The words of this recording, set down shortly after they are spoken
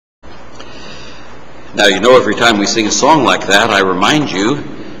Now, you know, every time we sing a song like that, I remind you,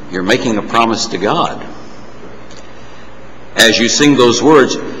 you're making a promise to God. As you sing those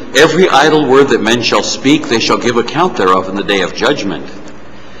words, every idle word that men shall speak, they shall give account thereof in the day of judgment.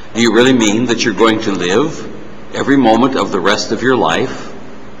 Do you really mean that you're going to live every moment of the rest of your life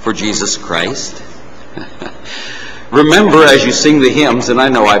for Jesus Christ? Remember, as you sing the hymns, and I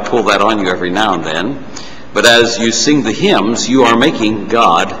know I pull that on you every now and then, but as you sing the hymns, you are making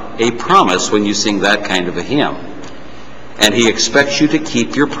God a promise when you sing that kind of a hymn. And he expects you to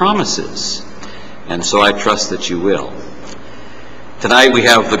keep your promises. And so I trust that you will. Tonight we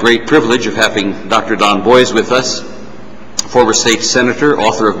have the great privilege of having Dr. DonBoys with us, former state senator,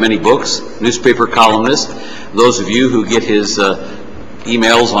 author of many books, newspaper columnist. Those of you who get his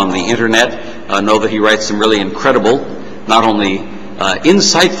emails on the internet know that he writes some really incredible, not only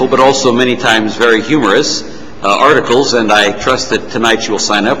insightful, but also many times very humorous articles, and I trust that tonight you will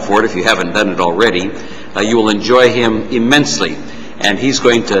sign up for it if you haven't done it already. You will enjoy him immensely, and he's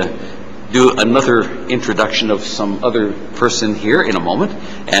going to do another introduction of some other person here in a moment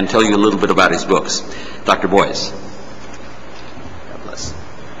and tell you a little bit about his books. Dr. Boys. God bless.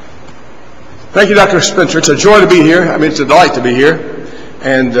 Thank you, Dr. Spencer. It's a joy to be here. I mean, it's a delight to be here.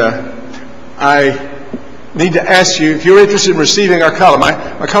 And I need to ask you, if you're interested in receiving our column,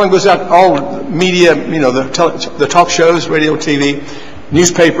 my column goes out to all media, you know, the talk shows, radio, TV,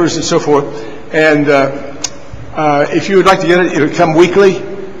 newspapers, and so forth. And if you would like to get it, it would come weekly,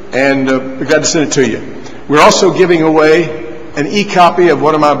 and we're glad to send it to you. We're also giving away an e-copy of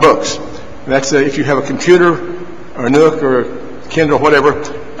one of my books. That's if you have a computer or a Nook or a Kindle or whatever,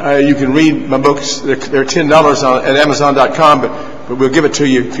 you can read my books. They're $10 at Amazon.com, but we'll give it to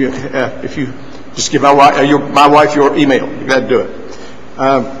you if you just give my wife your email. You're glad to do it.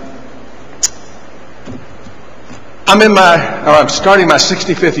 I'm starting my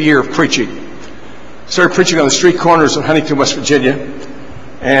 65th year of preaching. Started preaching on the street corners of Huntington, West Virginia,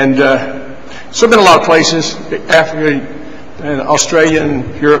 and so I've been a lot of places, Africa and Australia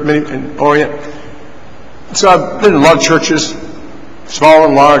and Europe and Orient. So I've been in a lot of churches, small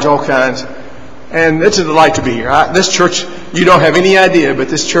and large, all kinds, and it's a delight to be here. This church, you don't have any idea, but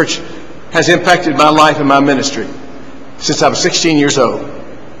this church has impacted my life and my ministry since I was 16 years old.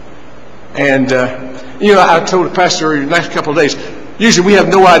 And you know, I told the pastor in the last couple of days, usually we have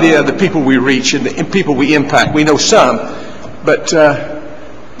no idea the people we reach and the people we impact. We know some, but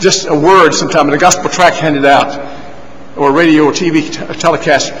just a word sometime in a gospel tract handed out, or radio or TV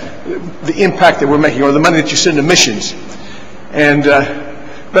telecast, the impact that we're making, or the money that you send to missions. And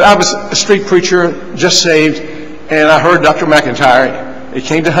but I was a street preacher, just saved, and I heard Dr. McIntyre. He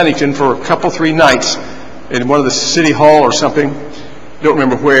came to Huntington for a couple, 3 nights in one of the city hall or something. Don't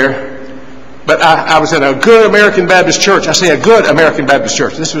remember where. But I was at a good American Baptist church. I say a good American Baptist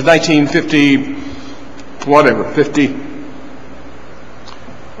church. This was 1950, whatever,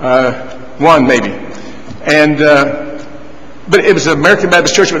 51 maybe. And but it was an American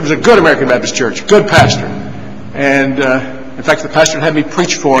Baptist church, but it was a good American Baptist church, good pastor. And in fact, the pastor had me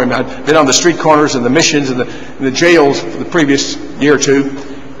preach for him. I'd been on the street corners and the missions and the jails for the previous year or two.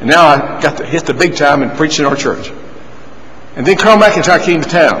 And now I got to hit the big time and preach in our church. And then Carl McIntyre came to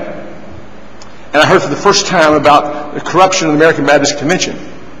town. And I heard for the first time about the corruption of the American Baptist Convention.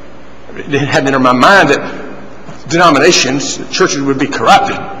 It hadn't entered my mind that denominations, churches would be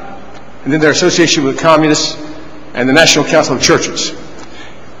corrupted. And then their association with communists and the National Council of Churches.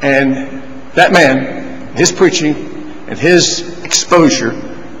 And that man, his preaching and his exposure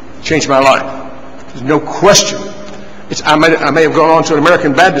changed my life. There's no question. I may have gone on to an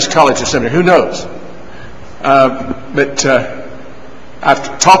American Baptist college or something. Who knows? But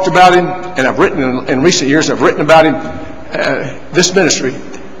I've talked about him, and I've written in recent years. I've written about him. This ministry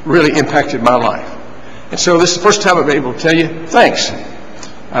really impacted my life, and so this is the first time I've been able to tell you thanks.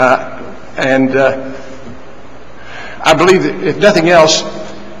 And I believe that if nothing else,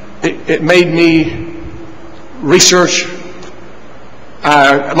 it made me research.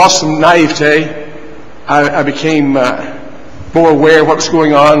 I lost some naivete. I became more aware of what was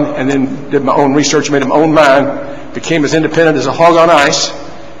going on, and then did my own research, made up my own mind. Became as independent as a hog on ice,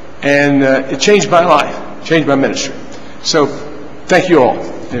 and it changed my life, changed my ministry. So thank you all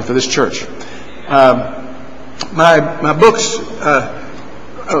for this church. My books,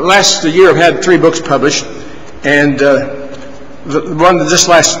 last year I've had 3 books published, and the one that this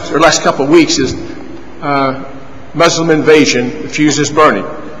last couple of weeks is Muslim Invasion, The Fuse is Burning.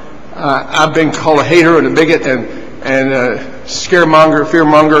 I've been called a hater and a bigot and a scaremonger,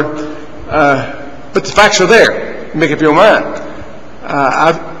 fearmonger, but the facts are there. Make up your mind.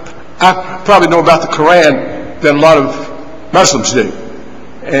 I probably know about the Quran than a lot of Muslims do.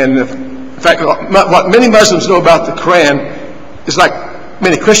 And the fact, what many Muslims know about the Quran is like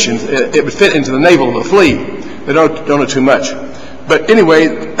many Christians. It would fit into the navel of a flea. They don't know too much. But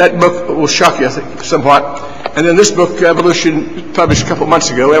anyway, that book will shock you, I think, somewhat. And then this book, Evolution, published a couple months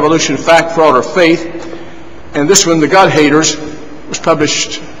ago, Evolution, Fact, Fraud, or Faith. And this one, The God Haters, was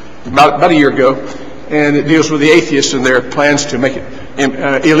published about a year ago. And it deals with the atheists and their plans to make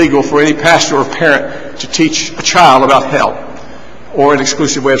it illegal for any pastor or parent to teach a child about hell or an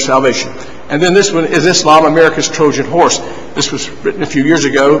exclusive way of salvation. And then this one is Islam, America's Trojan Horse. This was written a few years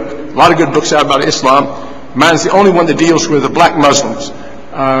ago. A lot of good books out about Islam. Mine's the only one that deals with the black Muslims.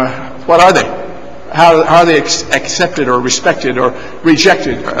 What are they? How are they accepted or respected or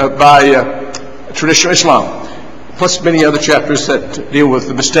rejected by traditional Islam? Plus many other chapters that deal with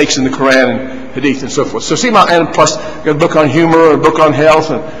the mistakes in the Quran and Hadith and so forth. So and plus got a book on humor, a book on health,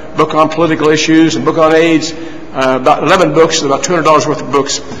 and a book on political issues, and a book on AIDS. About 11 books, about $200 worth of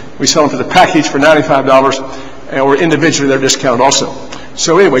books. We sell them for the package for $95, or individually they're discounted also.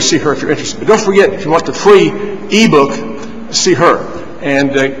 So anyway, see her if you're interested. But don't forget, if you want the free ebook, see her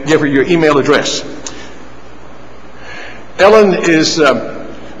and give her your email address. Ellen is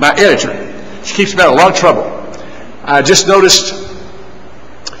my editor. She keeps me out of a lot of trouble. I just noticed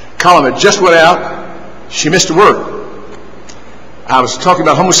column had just went out. She missed a word. I was talking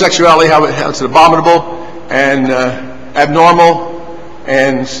about homosexuality, how it's abominable and abnormal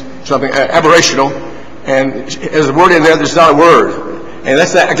and something aberrational. And there's a word in there that's not a word. And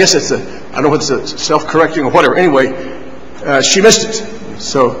that's that. I guess it's I don't know if it's a self-correcting or whatever. Anyway, she missed it.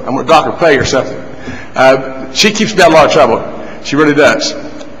 So I'm going to dock her pay or something. She keeps me out of a lot of trouble. She really does.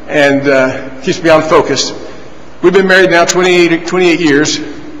 And keeps me on focus. We've been married now 28 years.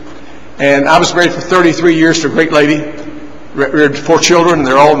 And I was married for 33 years to a great lady. Reared 4 children. And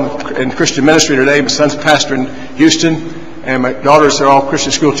they're all in Christian ministry today. My son's a pastor in Houston. And my daughters are all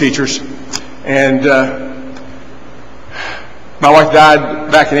Christian school teachers. And my wife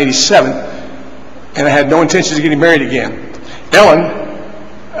died back in '87, and I had no intentions of getting married again. Ellen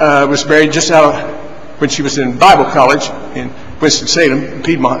was married just out when she was in Bible college in Winston-Salem,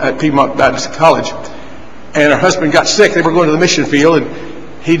 Piedmont Baptist College, and her husband got sick. They were going to the mission field,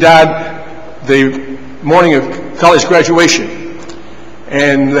 and he died the morning of college graduation,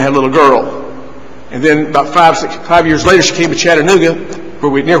 and they had a little girl. And then about 5 years later, she came to Chattanooga,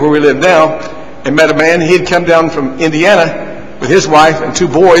 near where we live now, and met a man. He had come down from Indiana with his wife and 2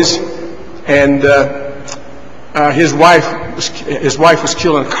 boys, and his wife was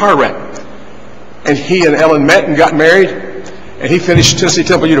killed in a car wreck. And he and Ellen met and got married, and he finished Tennessee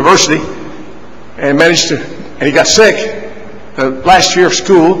Temple University and he got sick the last year of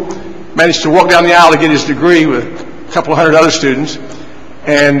school, managed to walk down the aisle to get his degree with a couple of hundred other students,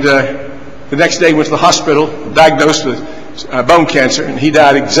 and the next day went to the hospital, diagnosed with bone cancer, and he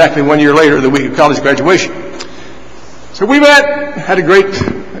died exactly 1 year later, the week of college graduation. So we met, had a great,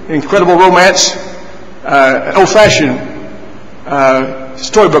 incredible romance, old-fashioned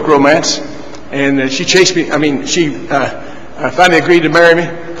storybook romance, and she chased me. She finally agreed to marry me,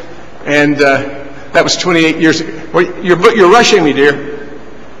 and that was 28 years ago. Well, you're rushing me, dear.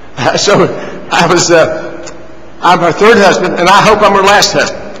 So I'm her 3rd husband, and I hope I'm her last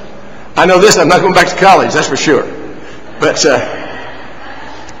husband. I know this, I'm not going back to college, that's for sure. But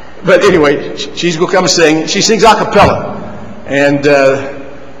anyway, she's going to come and sing. She sings a cappella and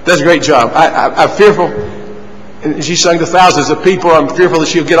does a great job. I'm fearful, and she sung to thousands of people. I'm fearful that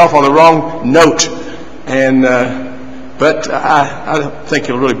she'll get off on the wrong note. And but I don't think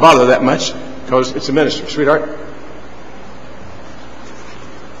it'll really bother that much because it's a minister. Sweetheart?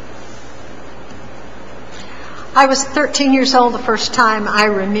 I was 13 years old the first time I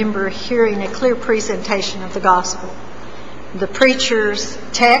remember hearing a clear presentation of the gospel. The preacher's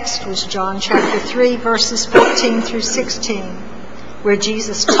text was John chapter 3, verses 14 through 16, where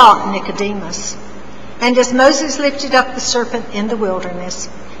Jesus taught Nicodemus, "And as Moses lifted up the serpent in the wilderness,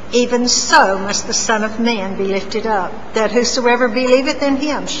 even so must the Son of Man be lifted up, that whosoever believeth in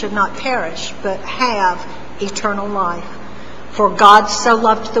him should not perish, but have eternal life. For God so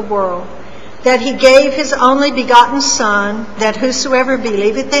loved the world, that he gave his only begotten Son, that whosoever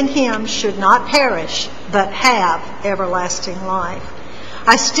believeth in him should not perish, but have everlasting life."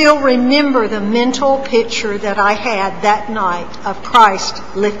 I still remember the mental picture that I had that night of Christ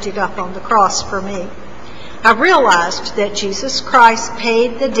lifted up on the cross for me. I realized that Jesus Christ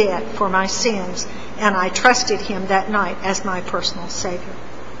paid the debt for my sins, and I trusted him that night as my personal Savior.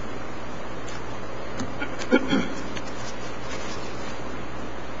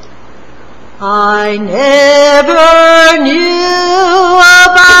 I never knew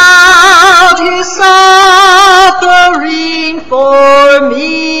about his suffering for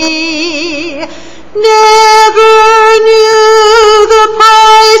me,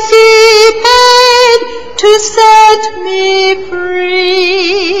 set me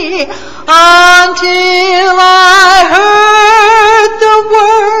free, until I heard the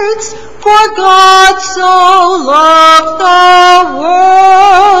words, for God so loved the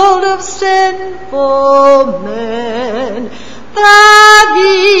world of sinful men, that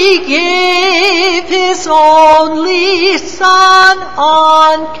he gave his only Son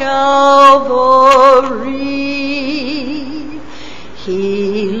on Calvary.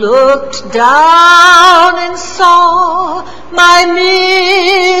 He looked down and saw my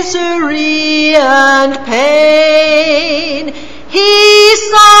misery and pain. He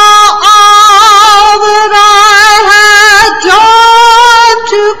saw all that I had done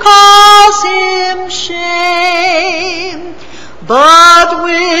to cause him shame. But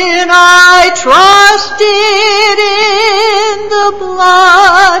when I trusted in the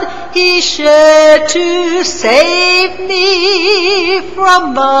blood he shed to save me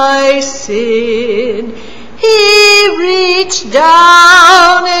from my sin, he reached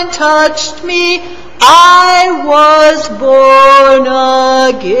down and touched me. I was born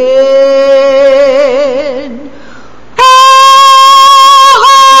again.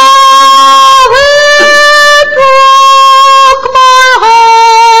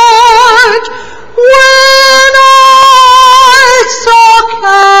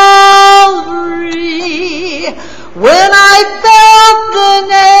 When I felt the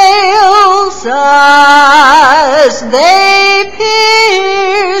nails as they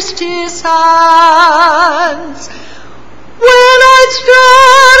pierced his hands, when I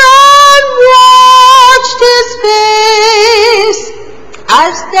stood and watched his face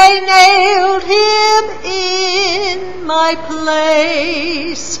as they nailed him in my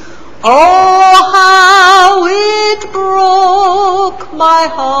place, oh, how it broke my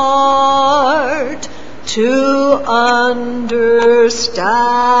heart to understand.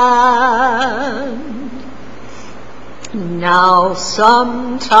 Now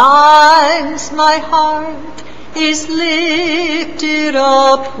sometimes my heart is lifted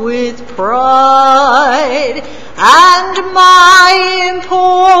up with pride, and my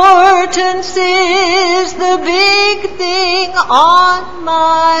importance is the big thing on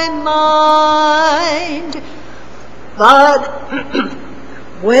my mind. But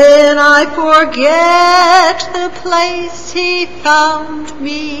when I forget the place he found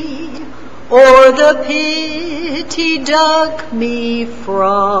me, or the pit he dug me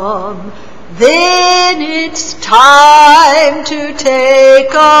from, then it's time to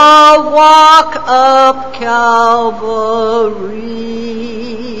take a walk up Calvary.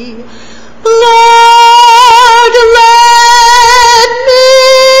 Lord, let me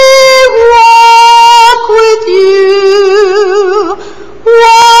walk with you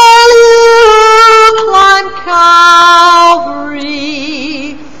while you climb Calvary.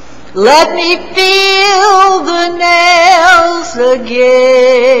 Let me feel the nails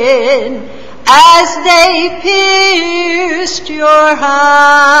again as they pierced your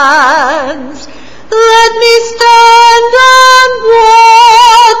hands. Let me stand and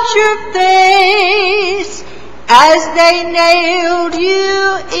watch your face as they nailed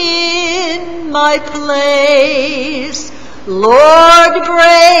you in my place. Lord,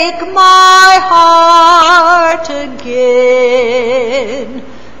 break my heart again.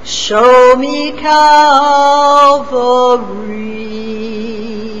 Show me Calvary.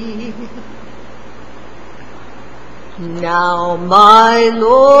 Now my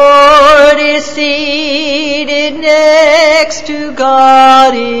Lord is seated next to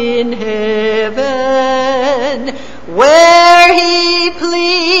God in heaven, where he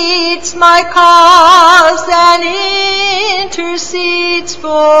pleads my cause and intercedes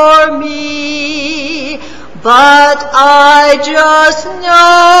for me. But I just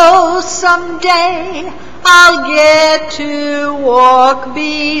know someday I'll get to walk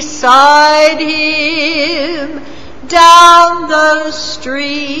beside him down those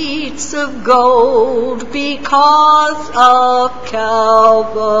streets of gold because of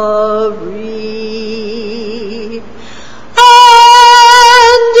Calvary.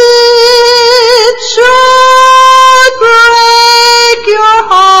 And it should break your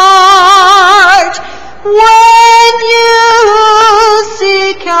heart when you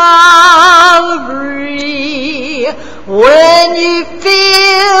see Calvary, when you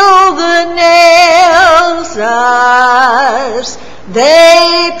feel the nails as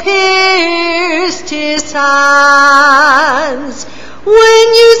they pierced his hands,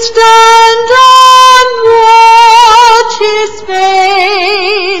 when you stand and watch his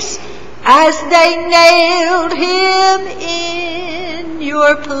face as they nailed him in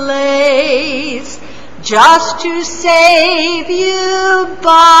your place. just to save you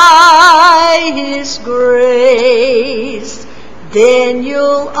by His grace. Then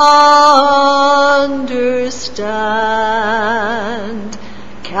you'll understand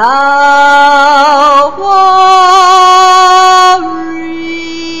Calvary.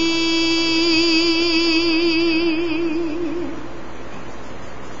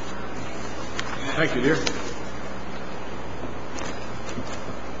 Thank you, dear.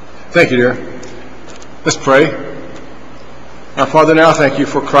 Thank you, dear. Let's pray. Our Father, now thank you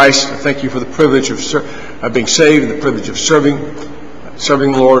for Christ. I thank you for the privilege of being saved and the privilege of serving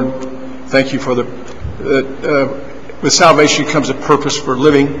the Lord. Thank you for with salvation comes a purpose for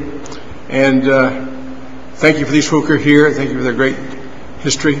living. And thank you for these folk who are here. Thank you for their great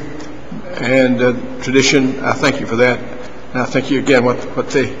history and tradition. I thank you for that. And I thank you again what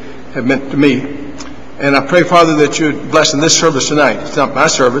they have meant to me. And I pray, Father, that you would bless in this service tonight. It's not my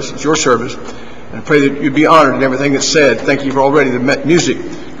service, it's your service. And I pray that you'd be honored in everything that's said. Thank you for already the music,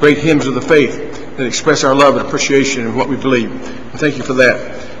 great hymns of the faith that express our love and appreciation of what we believe. And thank you for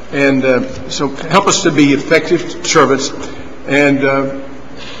that. And so help us to be effective servants and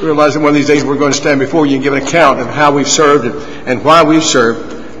realize that one of these days we're going to stand before you and give an account of how we've served and why we've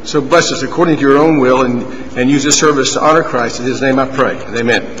served. So bless us according to your own will and use this service to honor Christ. In His name I pray. And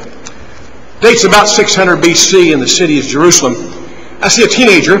amen. Dates about 600 BC in the city of Jerusalem. I see a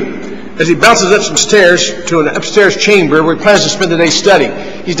teenager as he bounces up some stairs to an upstairs chamber where he plans to spend the day studying.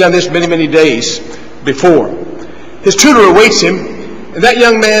 He's done this many, many days before. His tutor awaits him, and that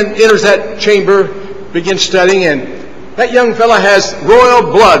young man enters that chamber, begins studying, and that young fella has royal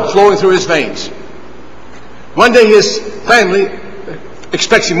blood flowing through his veins. One day his family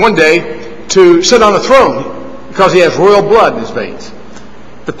expects him one day to sit on a throne because he has royal blood in his veins.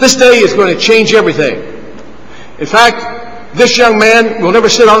 But this day is going to change everything. In fact, this young man will never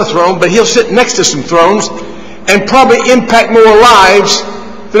sit on a throne, but he'll sit next to some thrones and probably impact more lives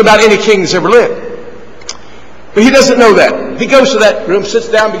than about any king that's ever lived. But he doesn't know that. He goes to that room, sits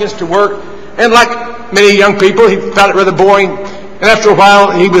down, begins to work, and like many young people, he found it rather boring. And after a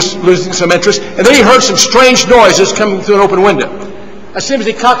while, he was losing some interest. And then he heard some strange noises coming through an open window. As soon as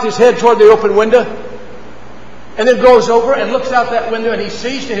he cocked his head toward the open window, and then goes over and looks out that window, and he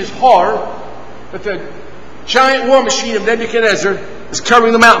sees to his horror that the giant war machine of Nebuchadnezzar is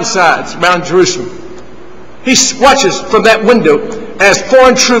covering the mountainsides around Jerusalem. He watches from that window as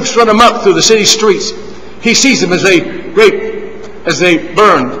foreign troops run amok through the city streets. He sees them as they rape, as they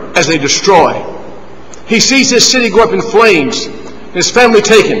burn, as they destroy. He sees his city go up in flames, and his family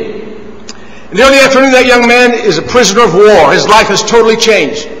taken. In the early afternoon, that young man is a prisoner of war. His life has totally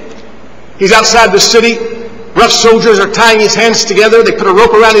changed. He's outside the city. Rough soldiers are tying his hands together. They put a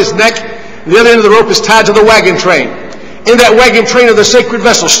rope around his neck. The other end of the rope is tied to the wagon train. In that wagon train are the sacred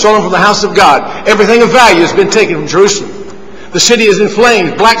vessels stolen from the house of God. Everything of value has been taken from Jerusalem. The city is in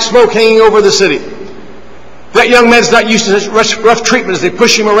flames, black smoke hanging over the city. That young man's not used to such rough treatment as they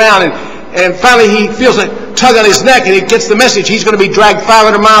push him around, and finally he feels a tug on his neck, and he gets the message he's going to be dragged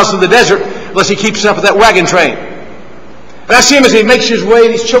 500 miles through the desert unless he keeps up with that wagon train. And I see him as he makes his way,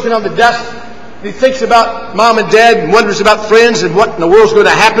 and he's choking on the dust. He thinks about mom and dad and wonders about friends and what in the world's going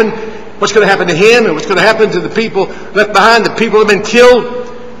to happen, what's going to happen to him and what's going to happen to the people left behind, the people who have been killed.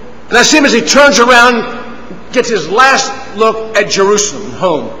 And I see him as he turns around, gets his last look at Jerusalem,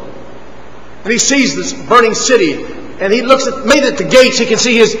 home. And he sees this burning city, and he looks at the gates. He can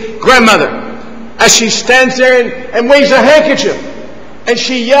see his grandmother as she stands there and waves a handkerchief. And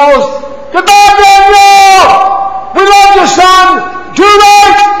she yells, "Goodbye, Daniel! We love you, son! Do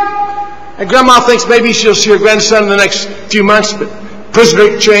right!" And Grandma thinks maybe she'll see her grandson in the next few months, but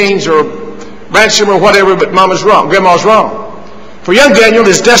prisoner chains or ransom or whatever, but Mama's wrong. Grandma's wrong. For young Daniel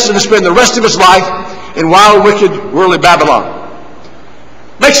is destined to spend the rest of his life in wild, wicked, worldly Babylon.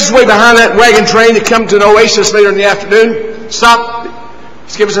 Makes his way behind that wagon train to come to an oasis later in the afternoon. Stop.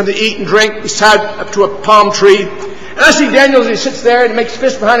 He's given something to eat and drink. He's tied up to a palm tree. And I see Daniel as he sits there and makes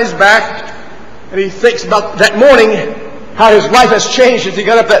fists behind his back. And he thinks about that morning, how his life has changed since he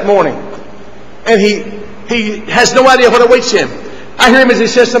got up that morning. And he has no idea what awaits him. I hear him as he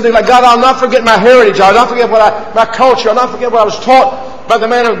says something like, "God, I'll not forget my heritage. I'll not forget my culture. I'll not forget what I was taught by the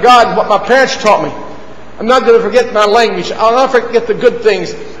man of God and what my parents taught me. I'm not going to forget my language. I'll not forget the good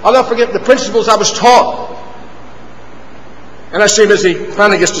things. I'll not forget the principles I was taught." And I see him as he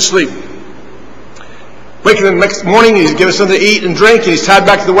finally gets to sleep. Waking the next morning, he's given something to eat and drink, and he's tied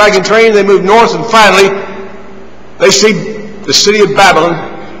back to the wagon train. They move north, and finally, they see the city of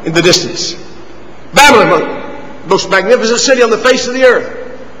Babylon in the distance. Babylon, the most magnificent city on the face of the earth.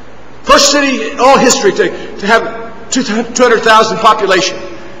 First city in all history to have 200,000 population.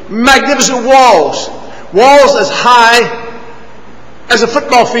 Magnificent walls, Walls as high as a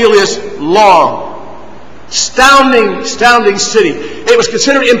football field is long. Astounding city. It was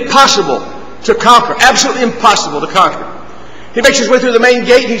considered impossible to conquer. Absolutely impossible to conquer. He makes his way through the main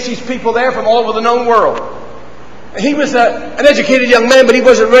gate. He sees people there from all over the known world. And he was an educated young man, but he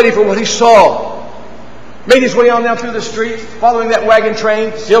wasn't ready for what he saw. Made his way on down through the streets, following that wagon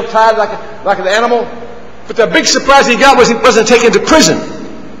train, still tied like an animal. But the big surprise he got was he wasn't taken to prison.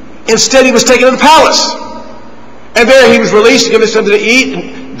 Instead, he was taken to the palace. And there he was released, given something to eat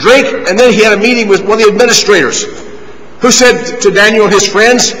and drink, and then he had a meeting with one of the administrators, who said to Daniel and his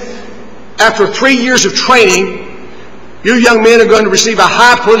friends, after 3 years of training, you young men are going to receive a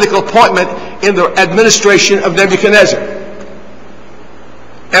high political appointment in the administration of Nebuchadnezzar.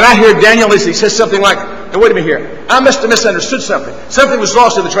 And I hear Daniel as he says something like, now wait a minute here, I must have misunderstood something. Something was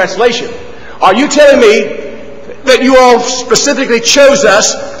lost in the translation. Are you telling me that you all specifically chose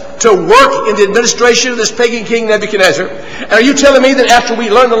us to work in the administration of this pagan king Nebuchadnezzar? And are you telling me that after we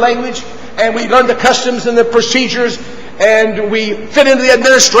learn the language and we learn the customs and the procedures and we fit into the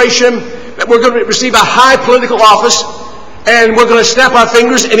administration, that we're going to receive a high political office and we're going to snap our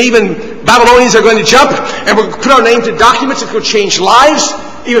fingers and even Babylonians are going to jump and we're going to put our name to documents that could change lives,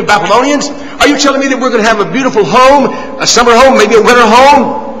 even Babylonians? Are you telling me that we're going to have a beautiful home, a summer home, maybe a winter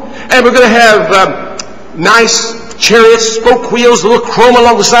home, and we're going to have nice chariots, spoke wheels, a little chrome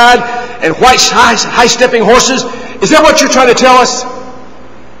along the side, and white high-stepping horses? Is that what you're trying to tell us?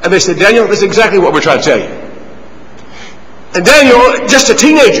 And they said, Daniel, that's exactly what we're trying to tell you. And Daniel, just a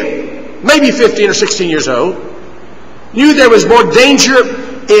teenager, maybe 15 or 16 years old, knew there was more danger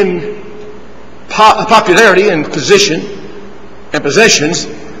in popularity and position and possessions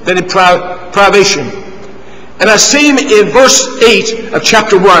than in privation. And I see him in verse 8 of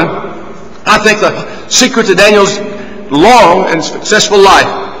chapter 1. I think the secret to Daniel's long and successful life.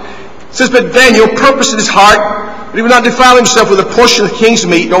 It says, but Daniel purposed in his heart that he would not defile himself with a portion of the king's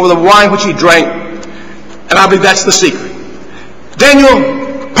meat, nor with the wine which he drank. And I believe that's the secret.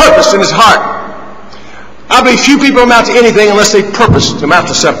 Daniel purposed in his heart. I believe few people amount to anything unless they purpose to amount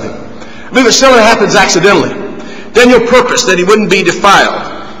to something. I believe it seldom happens accidentally. Daniel purposed that he wouldn't be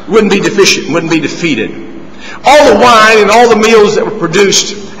defiled, wouldn't be deficient, wouldn't be defeated. All the wine and all the meals that were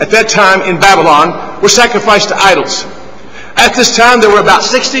produced at that time in Babylon were sacrificed to idols. At this time, there were about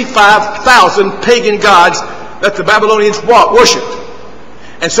 65,000 pagan gods that the Babylonians worshipped.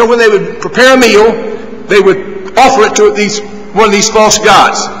 And so when they would prepare a meal, they would offer it to one of these false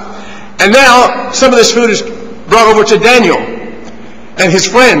gods. And now, some of this food is brought over to Daniel and his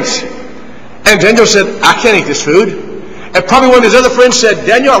friends. And Daniel said, I can't eat this food. And probably one of his other friends said,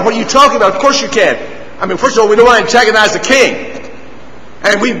 Daniel, what are you talking about? Of course you can. I mean, first of all, we don't want to antagonize the king.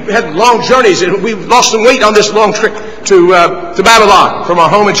 And we had long journeys, and we lost some weight on this long trip to Babylon from our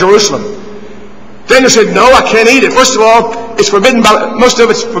home in Jerusalem. Daniel said, no, I can't eat it. First of all, it's forbidden most of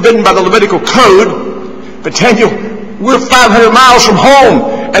it's forbidden by the Levitical code. But Daniel, we're 500 miles from home,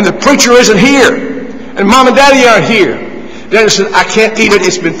 and the preacher isn't here, and mom and daddy aren't here. Daniel said, I can't eat it.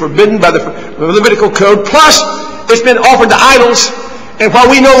 It's been forbidden by the Levitical code. Plus, it's been offered to idols. And while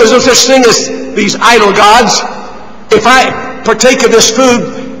we know there's no such thing as these idol gods, if I partake of this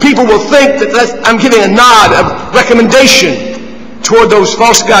food, people will think that I'm giving a nod of recommendation toward those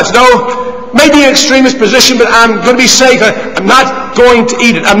false gods. No, maybe an extremist position, but I'm going to be safe. I'm not going to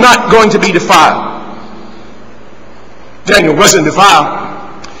eat it. I'm not going to be defiled. Daniel wasn't defiled.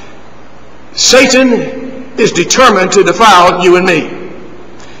 Satan is determined to defile you and me.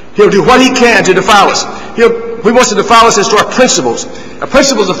 He'll do what he can to defile us. He wants to defile us as to our principles. Our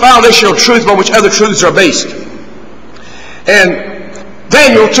principles are the foundational truth on which other truths are based. And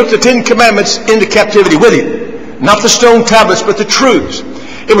Daniel took the 10 Commandments into captivity with him. Not the stone tablets, but the truths.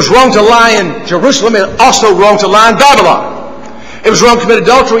 It was wrong to lie in Jerusalem and also wrong to lie in Babylon. It was wrong to commit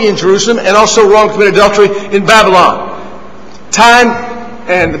adultery in Jerusalem and also wrong to commit adultery in Babylon. Time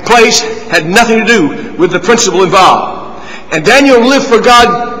and the place had nothing to do with the principle involved. And Daniel lived for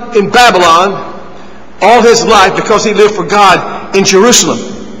God in Babylon all his life because he lived for God in Jerusalem.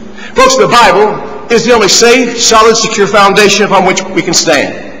 Folks, the Bible is the only safe, solid, secure foundation upon which we can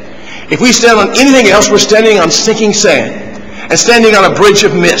stand. If we stand on anything else, we're standing on sinking sand and standing on a bridge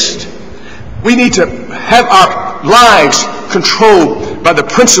of mist. We need to have our lives controlled by the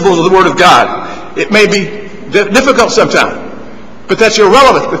principles of the Word of God. It may be difficult sometimes, but that's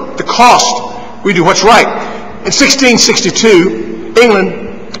irrelevant. The cost, we do what's right. In 1662,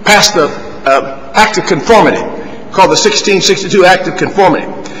 England passed the Act of Conformity, called the 1662 Act of Conformity.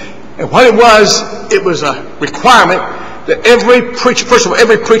 And what it was a requirement that every preacher, first of all,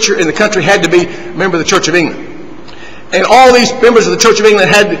 every preacher in the country had to be a member of the Church of England. And all these members of the Church of England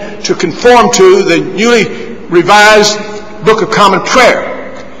had to conform to the newly revised Book of Common Prayer.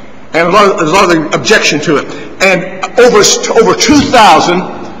 And there's a lot of objection to it. And over 2,000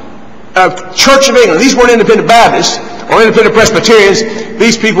 Church of England, these weren't independent Baptists or independent Presbyterians,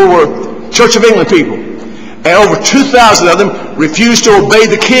 these people were Church of England people. And over 2,000 of them refused to obey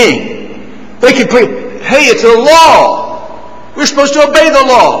the king. They could pray, hey, it's a law. We're supposed to obey the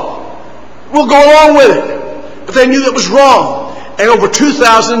law. We'll go along with it. But they knew it was wrong. And over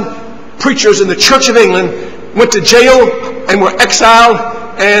 2,000 preachers in the Church of England went to jail and were exiled,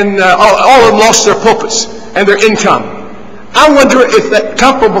 and all of them lost their pulpits and their income. I wonder if that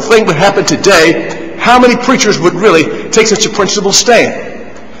comparable thing would happen today, how many preachers would really take such a principled stand?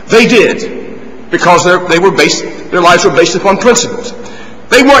 They did, because their lives were based upon principles.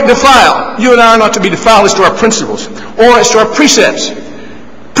 They weren't defiled. You and I are not to be defiled as to our principles or as to our precepts.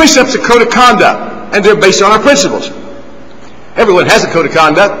 Precepts are a code of conduct, and they're based on our principles. Everyone has a code of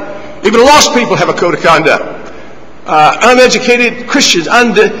conduct. Even lost people have a code of conduct. Uneducated Christians,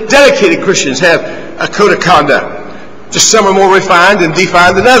 undedicated Christians have a code of conduct. Just some are more refined and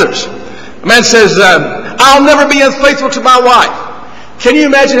defined than others. A man says, I'll never be unfaithful to my wife. Can you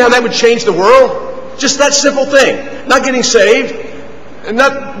imagine how that would change the world? Just that simple thing. Not getting saved, and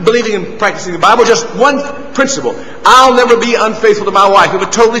not believing and practicing the Bible, just one principle. I'll never be unfaithful to my wife. It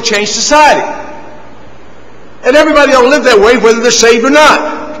would totally change society. And everybody ought to live that way, whether they're saved or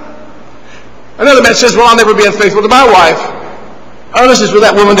not. Another man says, well, I'll never be unfaithful to my wife unless it's with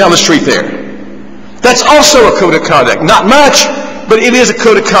that woman down the street there. That's also a code of conduct. Not much, but it is a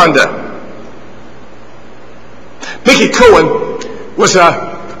code of conduct. Mickey Cohen was a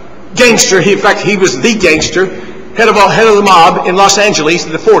gangster. In fact, he was the gangster, head of the mob in Los Angeles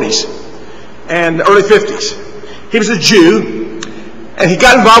in the 40s and the early 50s. He was a Jew, and he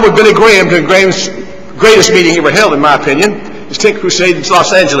got involved with Billy Graham during Graham's greatest meeting he ever held, in my opinion, his 10th crusade in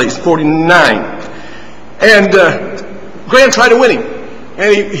Los Angeles, 49. And Graham tried to win him,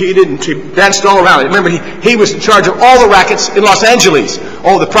 and he didn't. He danced all around it. Remember, he was in charge of all the rackets in Los Angeles,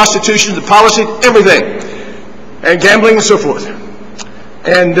 all the prostitution, the policy, everything, and gambling and so forth.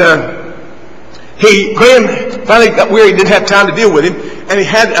 And Graham finally got weary, didn't have time to deal with him, and he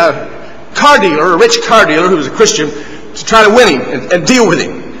had a rich car dealer who was a Christian, to try to win him and deal with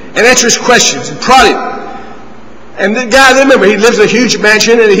him and answer his questions and prod him. And the guy, remember, he lives in a huge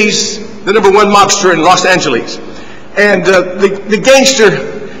mansion, and he's the #1 mobster in Los Angeles. And the gangster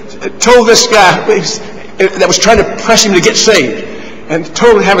told this guy that was trying to press him to get saved and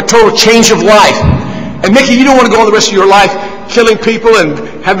have a total change of life. And Mickey, you don't want to go on the rest of your life killing people and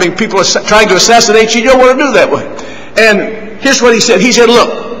having people trying to assassinate you. You don't want to do that way. And here's what he said. He said,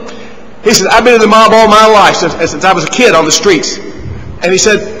 look, he said, I've been in the mob all my life since I was a kid on the streets. And he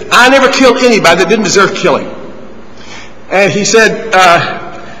said, I never killed anybody that didn't deserve killing. And he said,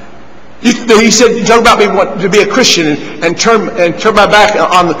 you talk about me wanting to be a Christian and turn my back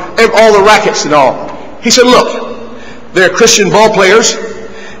on all the rackets and all. He said, look, there are Christian ball players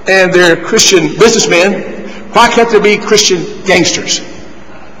and there are Christian businessmen. Why can't there be Christian gangsters?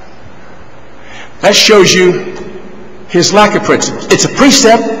 That shows you his lack of principles. It's a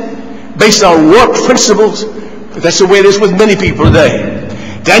precept based on work principles, but that's the way it is with many people today.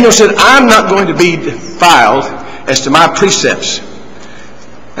 Daniel said, I'm not going to be defiled as to my precepts.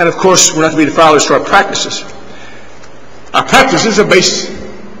 And of course, we're not to be defiled as to our practices. Our practices are based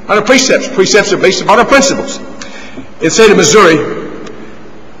on our precepts. Precepts are based upon our principles. In the state of Missouri,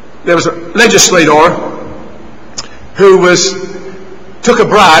 there was a legislator who took a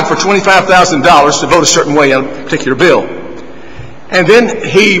bribe for $25,000 to vote a certain way on a particular bill. And then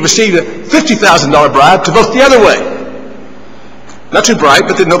he received a $50,000 bribe to vote the other way. Not too bright,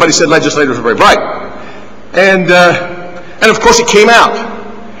 but then nobody said legislators were very bright. And of course it came out.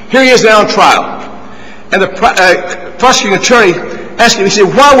 Here he is now on trial. And the prosecuting attorney asked him, he said,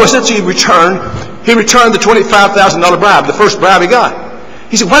 why was it he returned the $25,000 bribe, the first bribe he got?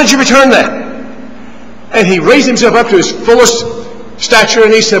 He said, why did you return that? And he raised himself up to his fullest stature,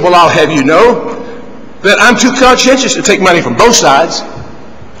 and he said, well, I'll have you know that I'm too conscientious to take money from both sides.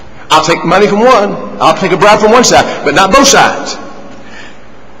 I'll take money from one. I'll take a bribe from one side, but not both sides.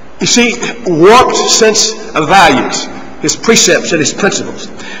 You see, warped sense of values, his precepts and his principles.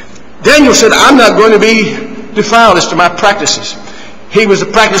 Daniel said, I'm not going to be defiled as to my practices. He was a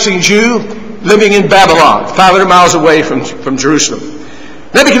practicing Jew living in Babylon, 500 miles away from Jerusalem.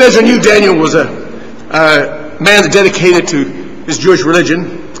 Nebuchadnezzar knew Daniel was a man dedicated to his Jewish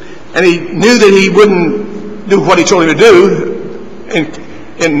religion, and he knew that he wouldn't do what he told him to do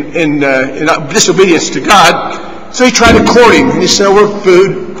in disobedience to God. So he tried to court him, and he said, "We're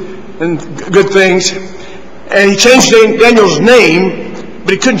food and good things." And he changed Daniel's name,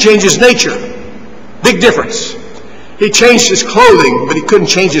 but he couldn't change his nature. Big difference. He changed his clothing, but he couldn't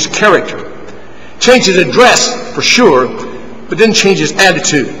change his character. Changed his address, for sure, but didn't change his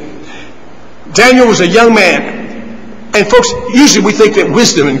attitude. Daniel was a young man. And folks, usually we think that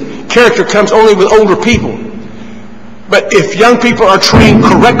wisdom and character comes only with older people. But if young people are trained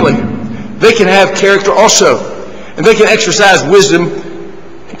correctly, they can have character also. And they can exercise wisdom,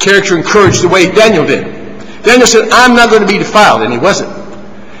 character, and courage the way Daniel did. Daniel said, I'm not going to be defiled, and he wasn't.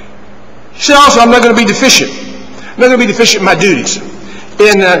 He said also, I'm not going to be deficient. I'm not going to be deficient in my duties.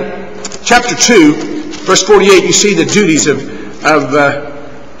 In chapter 2, verse 48, you see the duties of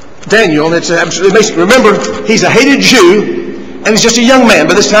Daniel, and it's absolutely amazing. Remember, he's a hated Jew, and he's just a young man.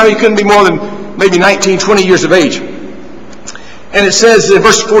 By this time, he couldn't be more than maybe 19, 20 years of age. And it says in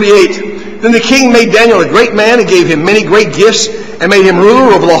verse 48, Then the king made Daniel a great man and gave him many great gifts and made him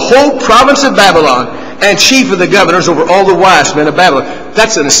ruler over the whole province of Babylon and chief of the governors over all the wise men of Babylon.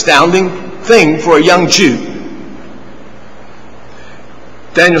 That's an astounding thing for a young Jew.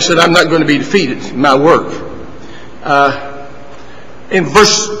 Daniel said, I'm not going to be defeated in my work. In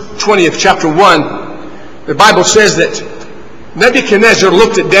verse 20 of chapter 1, the Bible says that Nebuchadnezzar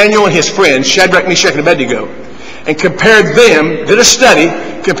looked at Daniel and his friends, Shadrach, Meshach, and Abednego, and compared them, did a study,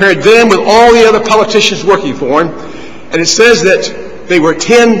 compared them with all the other politicians working for him, and it says that they were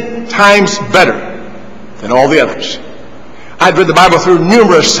 10 times better than all the others. I'd read the Bible through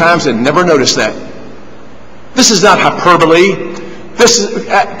numerous times and never noticed that. This is not hyperbole.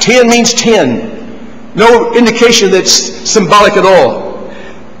 10 means 10. No indication that's symbolic at all.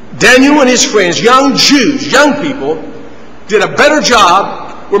 Daniel and his friends, young Jews, young people, did a better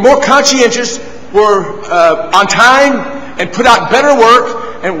job, were more conscientious, were on time, and put out better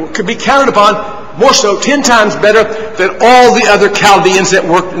work, and could be counted upon, more so, 10 times better than all the other Chaldeans that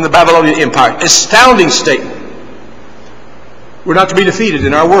worked in the Babylonian Empire. Astounding statement. We're not to be defeated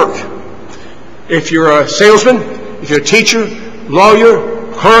in our work. If you're a salesman, if you're a teacher,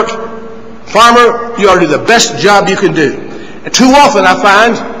 lawyer, clerk, farmer, you ought to do the best job you can do. And too often I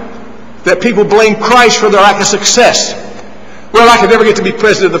find that people blame Christ for their lack of success. Well, I could never get to be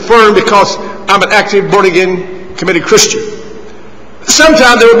president of the firm because I'm an active, born-again, committed Christian.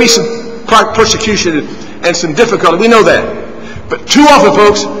 Sometimes there will be some persecution and some difficulty. We know that. But too often,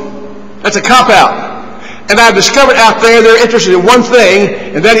 folks, that's a cop-out. And I've discovered out there they're interested in one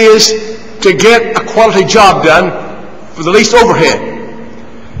thing, and that is to get a quality job done for the least overhead.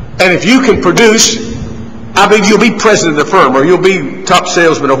 And if you can produce, I believe you'll be president of the firm, or you'll be top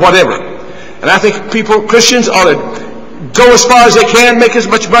salesman, or whatever. And I think people, Christians, ought to go as far as they can, make as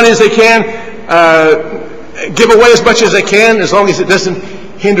much money as they can, give away as much as they can, as long as it doesn't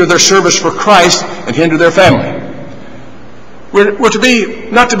hinder their service for Christ and hinder their family. We're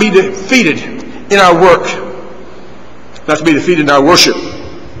not to be defeated in our work, not to be defeated in our worship.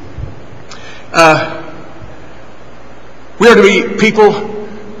 We are to be people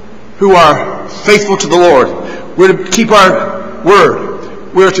who are faithful to the Lord. We're to keep our word.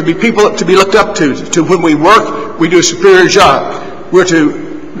 We're to be people to be looked up to when we work, we do a superior job. We're to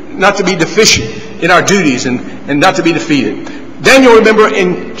not to be deficient in our duties and not to be defeated. Daniel, remember,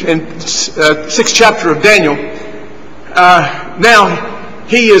 in 6th chapter of Daniel, now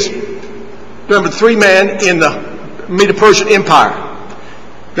he is number 3 man in the Medo-Persian Empire.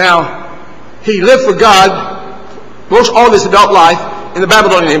 Now, he lived for God all of his adult life in the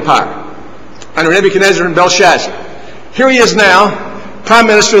Babylonian Empire under Nebuchadnezzar and Belshazzar. Here he is now, prime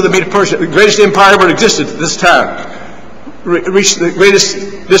minister of the Medo-Persian, the greatest empire ever existed at this time, reached the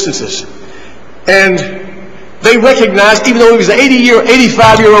greatest distances. And they recognized, even though he was an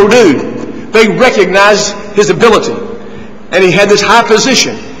 85-year-old dude, they recognized his ability. And he had this high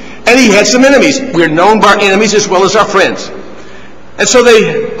position. And he had some enemies. We're known by our enemies as well as our friends. And so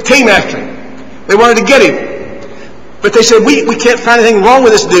they came after him. They wanted to get him. But they said, we can't find anything wrong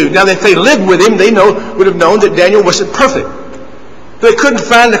with this dude. Now, if they lived with him, they would have known that Daniel wasn't perfect. They couldn't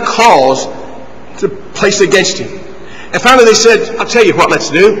find a cause to place against him. And finally they said, I'll tell you what let's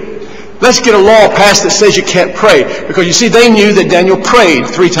do. Let's get a law passed that says you can't pray. Because you see, they knew that Daniel prayed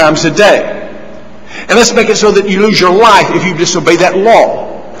 3 times a day. And let's make it so that you lose your life if you disobey that law.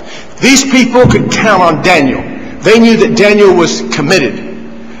 These people could count on Daniel. They knew that Daniel was committed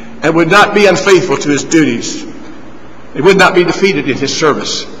and would not be unfaithful to his duties. He would not be defeated in his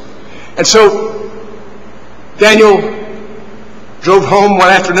service. And so Daniel drove home one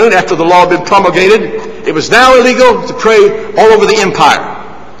afternoon after the law had been promulgated. It was now illegal to pray all over the empire.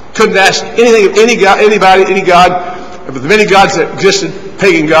 Couldn't ask anything of anybody, any god, of the many gods that existed,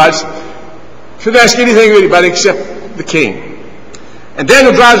 pagan gods. Couldn't ask anything of anybody except the king. And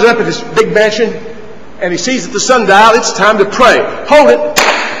Daniel drives up at his big mansion, and he sees at the sundial, it's time to pray. Hold it.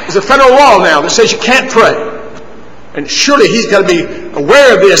 There's a federal law now that says you can't pray. And surely he's got to be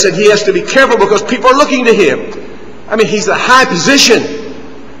aware of this, and he has to be careful because people are looking to him. I mean, he's a high position.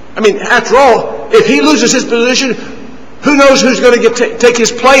 I mean, after all, if he loses his position, who knows who's going to take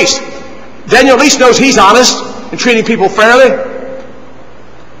his place? Daniel at least knows he's honest and treating people fairly.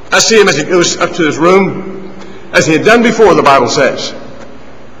 I see him as he goes up to his room, as he had done before, the Bible says.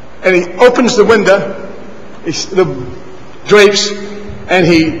 And he opens the window, the drapes, and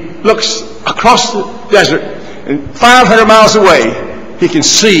he looks across the desert, and 500 miles away, he can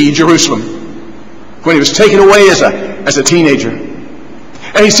see Jerusalem when he was taken away as a teenager.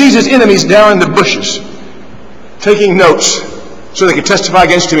 And he sees his enemies down in the bushes, taking notes so they can testify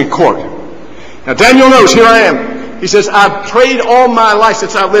against him in court. Now Daniel knows, here I am. He says, I've prayed all my life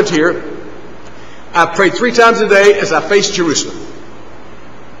since I've lived here. I've prayed 3 times a day as I face Jerusalem.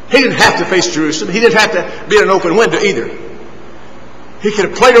 He didn't have to face Jerusalem. He didn't have to be at an open window either. He could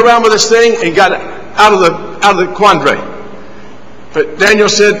have played around with this thing and got out of the quandary. But Daniel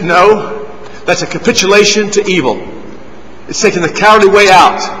said, no, that's a capitulation to evil. It's taking the cowardly way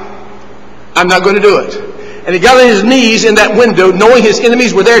out. I'm not going to do it. And he got on his knees in that window, knowing his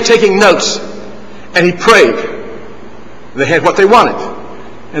enemies were there taking notes. And he prayed. They had what they wanted.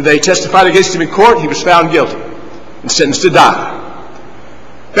 And they testified against him in court. He was found guilty and sentenced to die.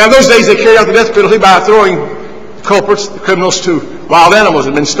 Now, in those days, they carried out the death penalty by throwing culprits, the criminals, to wild animals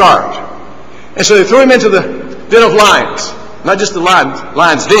that had been starved. And so they threw him into the den of lions. Not just the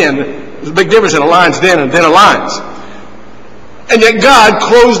lion's den. There's a big difference in a lion's den and a den of lions. And yet God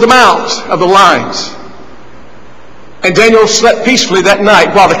closed the mouths of the lions. And Daniel slept peacefully that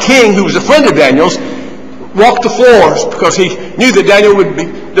night while the king, who was a friend of Daniel's, walked the floors because he knew that Daniel would be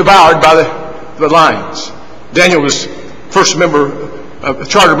devoured by the lions. Daniel was a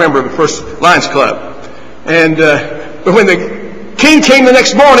charter member of the first Lions Club. And but when the king came the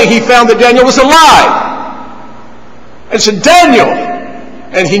next morning, he found that Daniel was alive. And said, Daniel!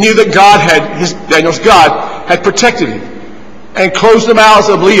 And he knew that Daniel's God had protected him and closed the mouths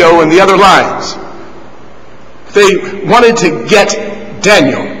of Leo and the other lions. They wanted to get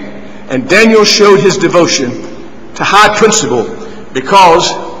Daniel. And Daniel showed his devotion to high principle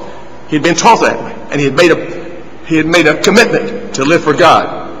because he'd been taught that way. And he had made a commitment to live for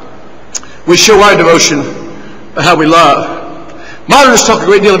God. We show our devotion by how we love. Modernists talk a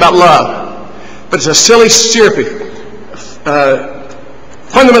great deal about love, but it's a silly, syrupy,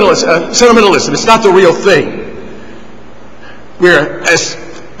 sentimentalism. It's not the real thing. We're, as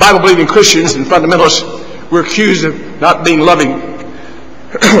Bible-believing Christians and fundamentalists, we're accused of not being loving.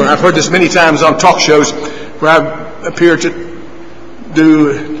 I've heard this many times on talk shows where I appear to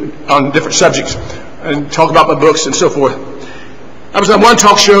do on different subjects and talk about my books and so forth. I was on one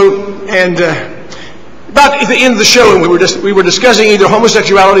talk show, and about at the end of the show, and we were discussing either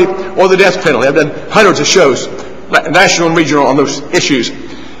homosexuality or the death penalty. I've done hundreds of shows, national and regional, on those issues.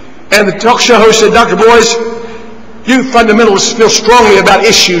 And the talk show host said, Dr. Boys, you fundamentalists feel strongly about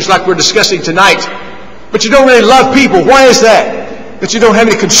issues like we're discussing tonight, but you don't really love people. Why is that? That you don't have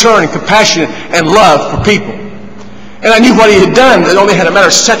any concern and compassion and love for people. And I knew what he had done. It only had a matter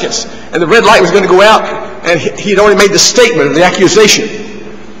of seconds. And the red light was going to go out, and he had only made the statement of the accusation.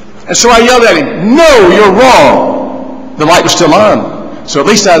 And so I yelled at him, no, you're wrong. The light was still on. So at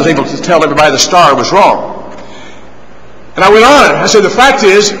least I was able to tell everybody the star was wrong. And I went on. I said, the fact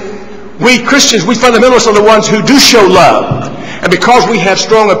is, we Christians, we fundamentalists are the ones who do show love. And because we have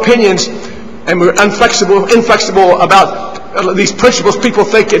strong opinions and we're inflexible about these principles, people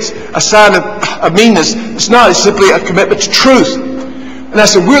think it's a sign of meanness. It's not. It's simply a commitment to truth. And I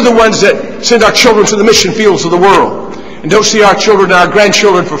said, we're the ones that send our children to the mission fields of the world and don't see our children and our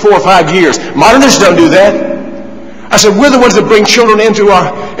grandchildren for 4 or 5 years. Modernists don't do that. I said, we're the ones that bring children into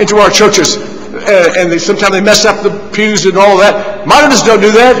our churches, and sometimes they mess up the pews and all of that. Modernists don't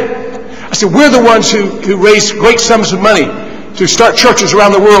do that. I said, we're the ones who raise great sums of money to start churches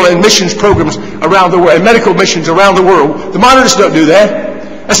around the world and missions programs around the world and medical missions around the world. The modernists don't do that.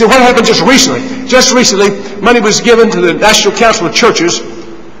 I said, what happened just recently? Just recently, money was given to the National Council of Churches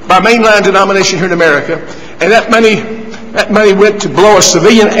by a mainline denomination here in America, and that money went to blow a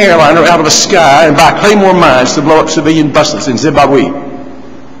civilian airliner out of the sky and buy Claymore mines to blow up civilian buses in Zimbabwe.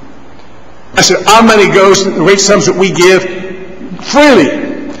 I said, our money goes, the great sums that we give, freely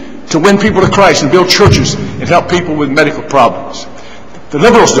to win people to Christ and build churches and help people with medical problems. The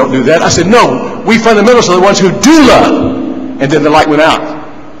liberals don't do that. I said, no, we fundamentalists are the ones who do love. And then the light went out,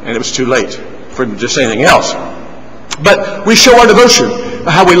 and it was too late for him to say anything else. But we show our devotion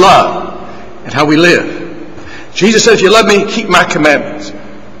by how we love and how we live. Jesus said, if you love me, keep my commandments.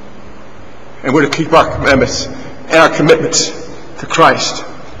 and we're to keep our commandments and our commitments to Christ.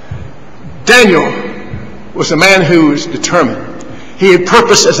 Daniel was a man who was determined. He had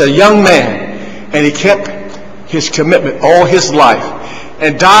purpose as a young man, and he kept his commitment all his life,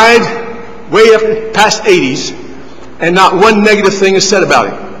 and died way up past 80s, and not one negative thing is said about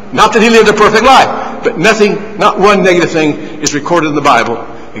him. Not that he lived a perfect life, but not one negative thing is recorded in the Bible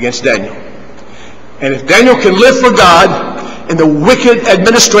against Daniel. And if Daniel can live for God in the wicked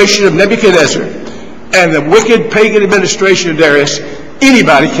administration of Nebuchadnezzar and the wicked pagan administration of Darius,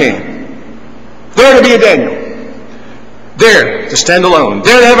 anybody can. Dare to be a Daniel. Dare to stand alone.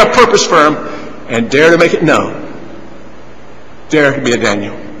 Dare to have a purpose firm, and dare to make it known. Dare to be a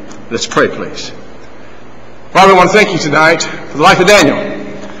Daniel. Let's pray, please. Father, I want to thank you tonight for the life of Daniel.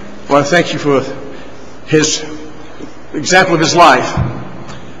 I want to thank you for his example of his life.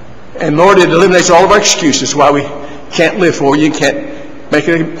 And Lord, it eliminates all of our excuses why we can't live for you and can't make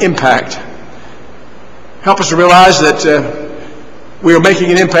an impact. Help us to realize that we are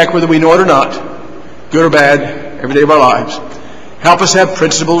making an impact whether we know it or not, good or bad, every day of our lives. Help us have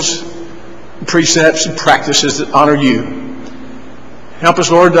principles, precepts, and practices that honor you. Help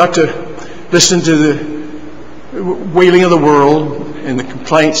us, Lord, not to listen to the wailing of the world and the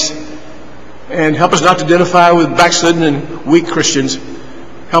complaints. And help us not to identify with backslidden and weak Christians.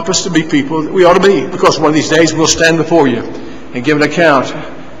 Help us to be people that we ought to be, because one of these days we'll stand before you and give an account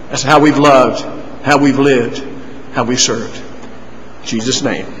as to how we've loved, how we've lived, how we've served. In Jesus'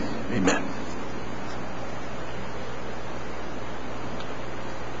 name, amen.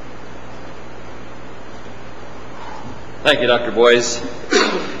 Thank you, Dr. Boys.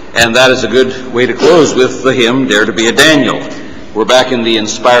 And that is a good way to close with the hymn, Dare to be a Daniel. We're back in the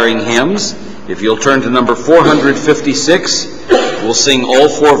inspiring hymns. If you'll turn to number 456, we'll sing all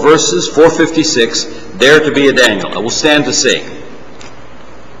 4 verses, 456, Dare to be a Daniel. I will stand to sing.